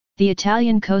The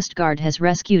Italian coastguard has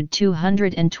rescued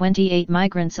 228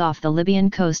 migrants off the Libyan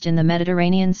coast in the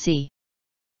Mediterranean Sea.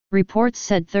 Reports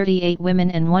said 38 women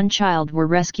and 1 child were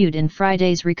rescued in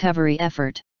Friday's recovery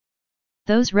effort.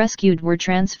 Those rescued were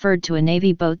transferred to a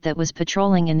Navy boat that was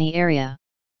patrolling in the area.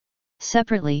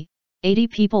 Separately, 80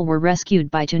 people were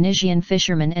rescued by Tunisian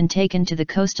fishermen and taken to the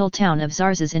coastal town of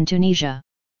Zarzis in Tunisia.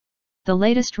 The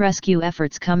latest rescue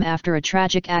efforts come after a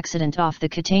tragic accident off the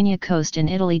Catania coast in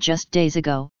Italy just days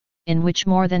ago, in which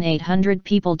more than 800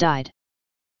 people died.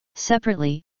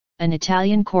 Separately, an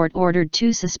Italian court ordered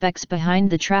 2 suspects behind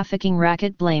the trafficking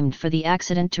racket blamed for the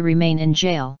accident to remain in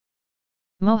jail.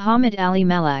 Mohammed Ali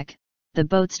Malek, the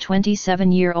boat's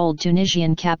 27-year-old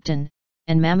Tunisian captain,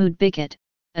 and Mahmud Bikhit,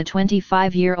 a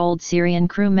 25-year-old Syrian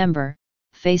crew member,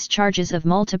 face charges of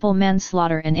multiple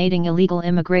manslaughter and aiding illegal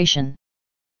immigration.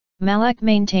 Malek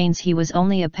maintains he was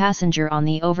only a passenger on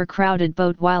the overcrowded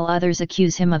boat while others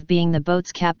accuse him of being the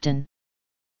boat's captain.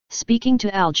 Speaking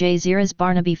to Al Jazeera's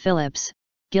Barnaby Phillips,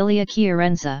 Giulia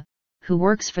Chiarenza, who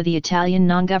works for the Italian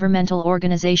non-governmental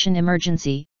organization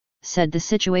Emergency, said the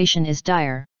situation is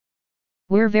dire.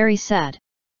 "We're very sad.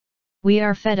 We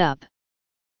are fed up.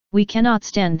 We cannot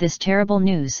stand this terrible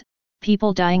news,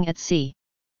 people dying at sea.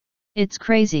 It's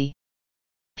crazy.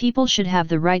 People should have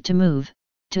the right to move,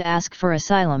 to ask for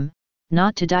asylum,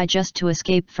 not to die just to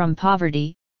escape from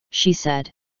poverty," she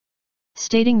said.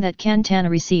 Stating that Catania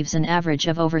receives an average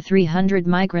of over 300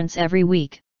 migrants every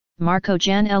week, Marco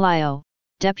Gianelio,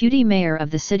 deputy mayor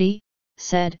of the city,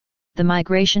 said, "The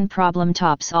migration problem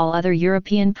tops all other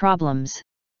European problems."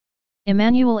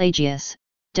 Emmanuel Agius,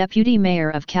 deputy mayor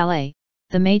of Calais,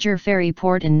 the major ferry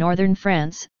port in northern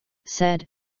France, said,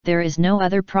 "There is no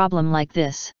other problem like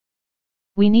this.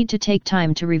 We need to take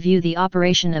time to review the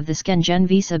operation of the Schengen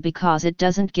visa because it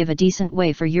doesn't give a decent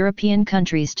way for European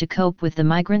countries to cope with the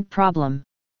migrant problem."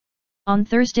 On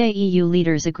Thursday, EU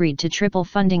leaders agreed to triple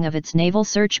funding of its naval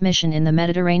search mission in the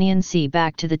Mediterranean Sea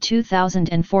back to the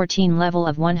 2014 level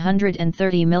of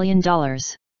 $130 million.